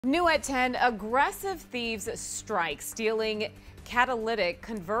New at 10, aggressive thieves strike, stealing catalytic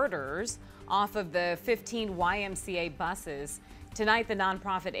converters off of the 15 YMCA buses. Tonight, the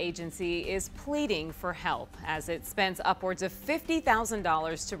nonprofit agency is pleading for help as it spends upwards of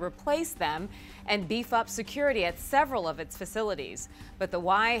 $50,000 to replace them and beef up security at several of its facilities. But the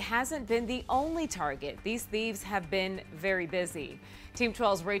Y hasn't been the only target. These thieves have been very busy. Team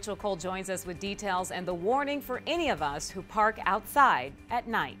 12's Rachel Cole joins us with details and the warning for any of us who park outside at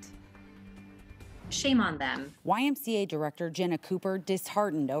night. Shame on them. YMCA Director Jenna Cooper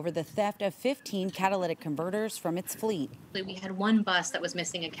disheartened over the theft of 15 catalytic converters from its fleet. We had one bus that was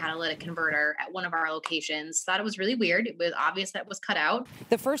missing a catalytic converter at one of our locations. Thought it was really weird. It was obvious that it was cut out.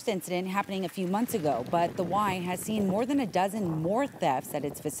 The first incident happening a few months ago, but the Y has seen more than a dozen more thefts at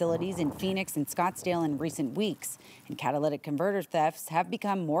its facilities in Phoenix and Scottsdale in recent weeks. And catalytic converter thefts have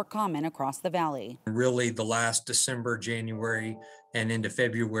become more common across the valley. Really, the last December, January, and into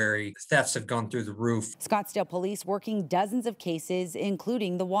February, thefts have gone through the roof. Scottsdale police working dozens of cases,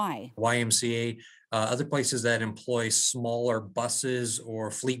 including the Y. YMCA, other places that employ smaller buses or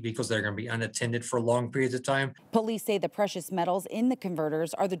fleet vehicles that are going to be unattended for long periods of time. Police say the precious metals in the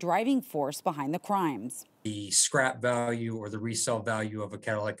converters are the driving force behind the crimes. The scrap value or the resale value of a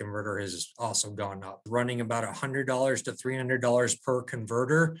catalytic converter has also gone up, running about $100 to $300 per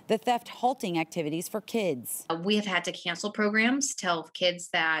converter. The theft halting activities for kids. We have had to cancel programs, tell kids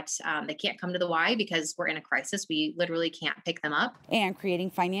that they can't come to the Y because we're in a crisis. We literally can't pick them up. And creating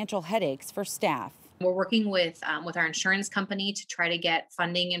financial headaches for staff. We're working with our insurance company to try to get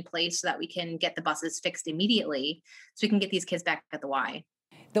funding in place so that we can get the buses fixed immediately so we can get these kids back at the Y.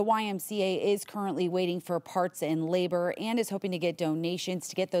 The YMCA is currently waiting for parts and labor and is hoping to get donations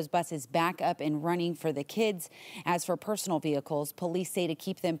to get those buses back up and running for the kids. As for personal vehicles, police say to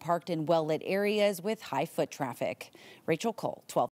keep them parked in well-lit areas with high foot traffic. Rachel Cole, 12.